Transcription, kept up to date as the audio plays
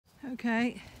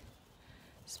Okay,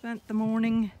 spent the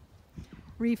morning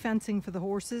re-fencing for the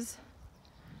horses.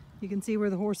 You can see where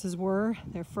the horses were.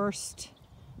 Their first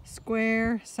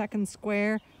square, second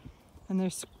square, and their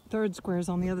third square is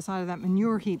on the other side of that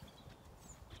manure heap.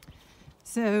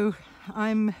 So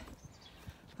I've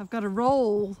got to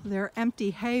roll their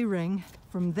empty hay ring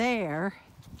from there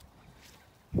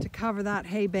to cover that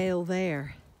hay bale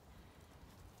there.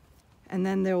 And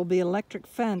then there will be electric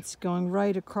fence going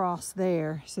right across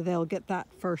there, so they'll get that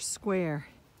first square.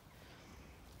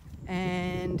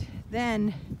 And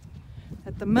then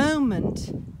at the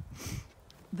moment,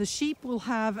 the sheep will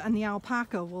have, and the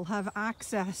alpaca will have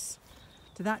access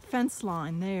to that fence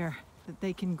line there that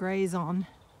they can graze on,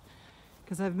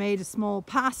 because I've made a small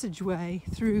passageway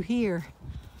through here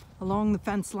along the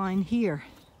fence line here.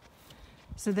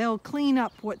 So they'll clean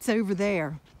up what's over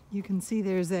there. You can see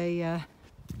there's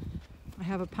I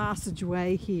have a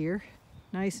passageway here,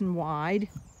 nice and wide,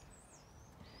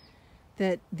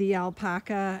 that the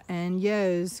alpaca and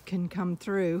ewes can come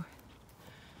through,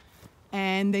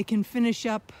 and they can finish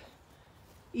up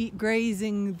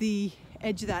grazing the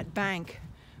edge of that bank,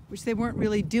 which they weren't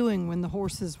really doing when the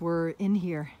horses were in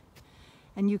here.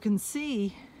 And you can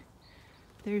see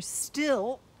there's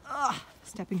still,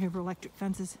 stepping over electric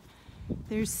fences,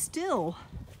 there's still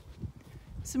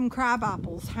some crab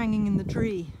apples hanging in the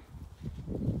tree.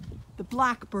 The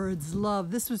blackbirds love,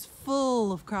 this was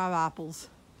full of crab apples,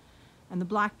 and the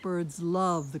blackbirds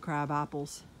love the crab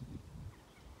apples.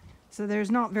 So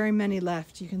there's not very many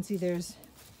left. You can see there's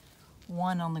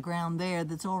one on the ground there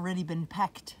that's already been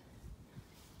pecked.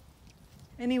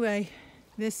 Anyway,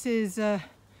 this is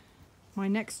my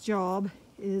next job,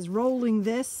 is rolling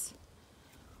this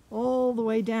all the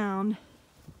way down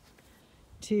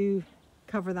to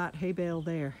cover that hay bale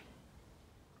there.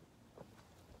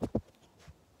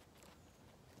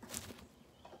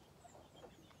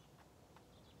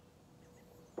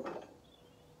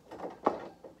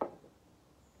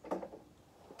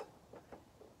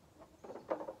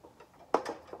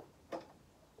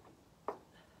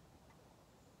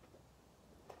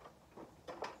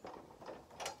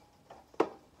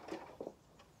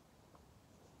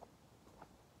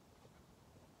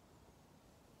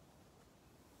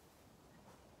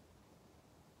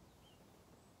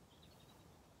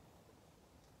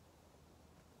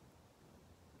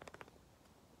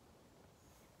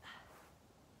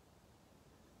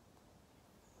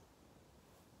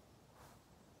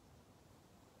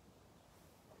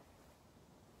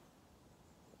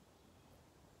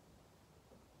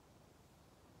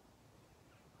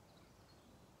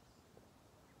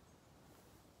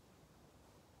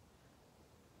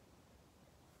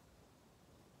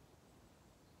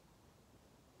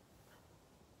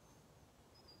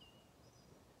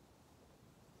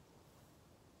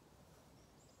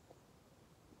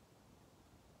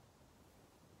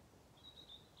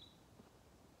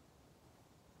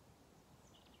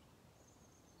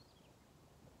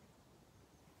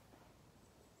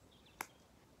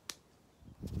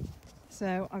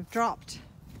 So I've dropped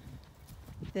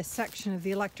this section of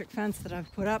the electric fence that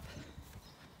I've put up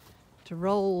to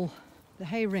roll the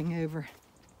hay ring over.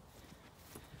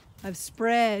 I've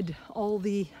spread all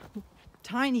the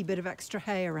tiny bit of extra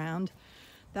hay around.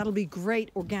 That'll be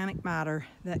great organic matter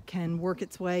that can work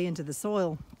its way into the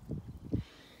soil.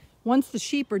 Once the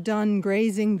sheep are done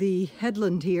grazing the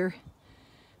headland here,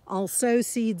 I'll sow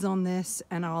seeds on this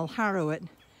and I'll harrow it.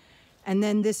 And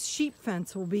then this sheep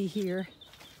fence will be here,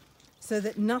 so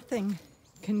that nothing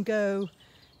can go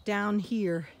down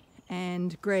here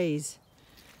and graze.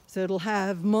 So it'll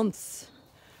have months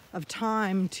of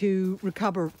time to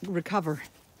recover.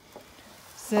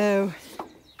 So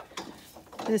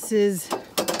this is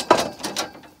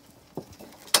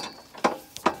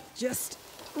just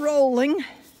rolling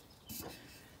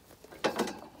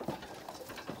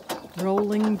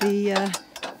the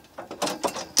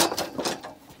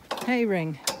hay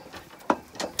ring.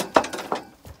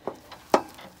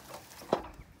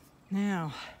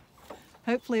 Now,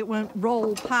 hopefully it won't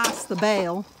roll past the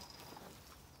bale.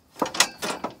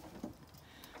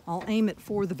 I'll aim it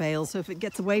for the bale, so if it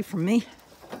gets away from me,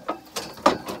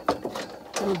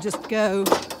 it'll just go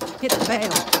hit the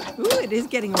bale. Ooh, it is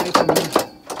getting away from me.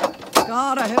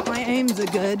 God, I hope my aims are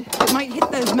good. It might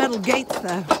hit those metal gates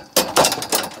though.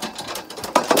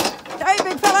 Hey,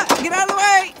 big fella, get out of the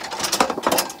way!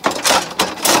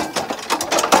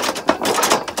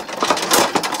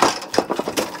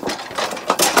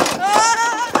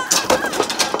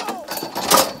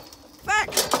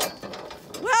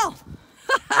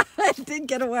 Did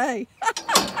get away.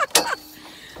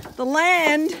 The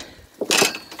land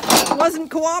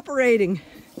wasn't cooperating.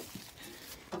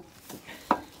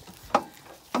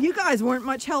 you guys weren't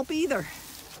much help either.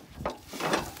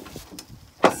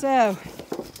 So,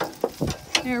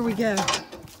 there we go.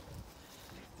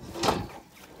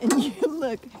 And you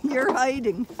look, you're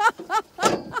hiding.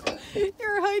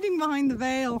 You're hiding behind the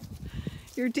veil.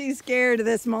 You're too scared of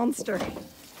this monster.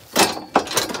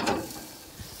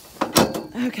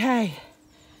 Okay,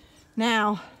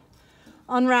 now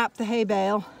unwrap the hay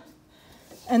bale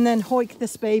and then hoik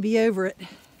this baby over it.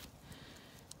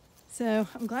 So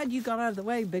I'm glad you got out of the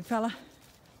way, big fella.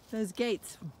 Those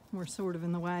gates were sort of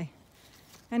in the way.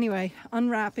 Anyway,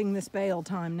 unwrapping this bale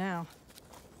time now.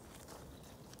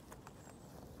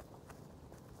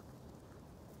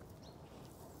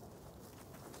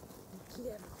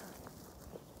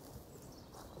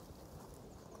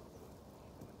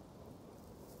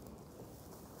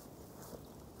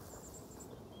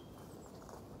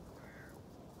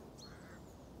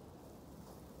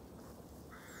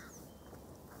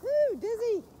 Woo,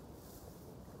 dizzy.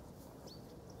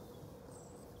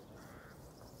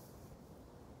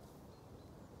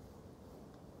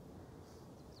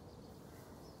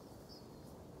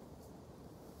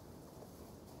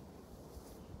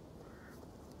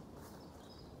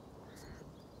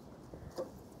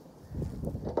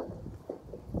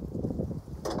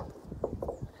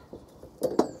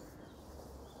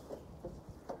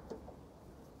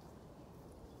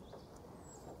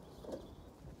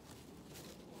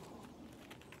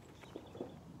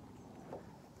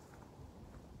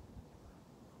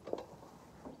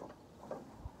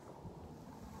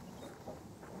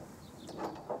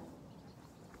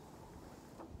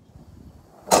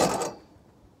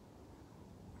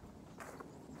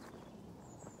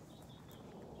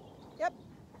 Yep,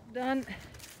 done.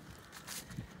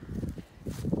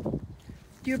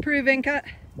 Do you approve, Inca?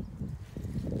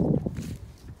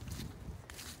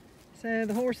 So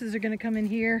the horses are going to come in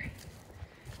here.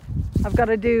 I've got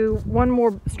to do one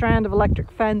more strand of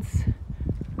electric fence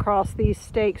across these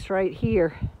stakes right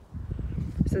here,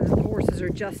 so that the horses are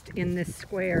just in this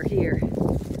square here,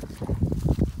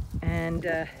 and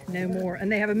no more.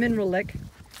 And they have a mineral lick.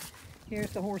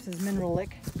 Here's the horse's mineral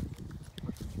lick.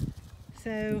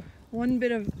 So one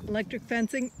bit of electric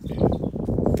fencing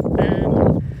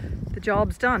and the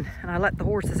job's done, and I let the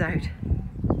horses out.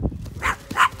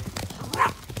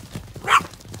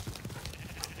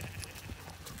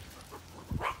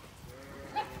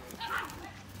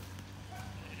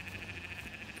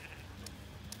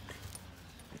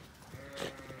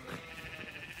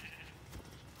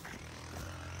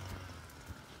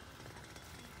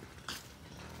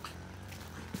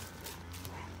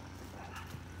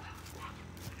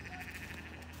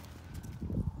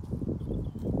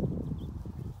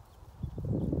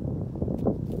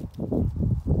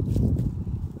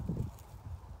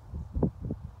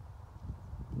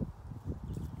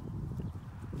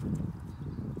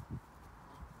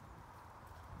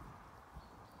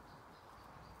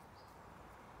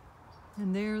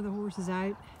 And there the horse is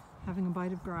out having a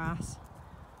bite of grass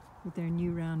with their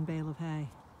new round bale of hay.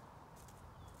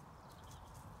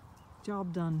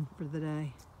 Job done for the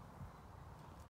day.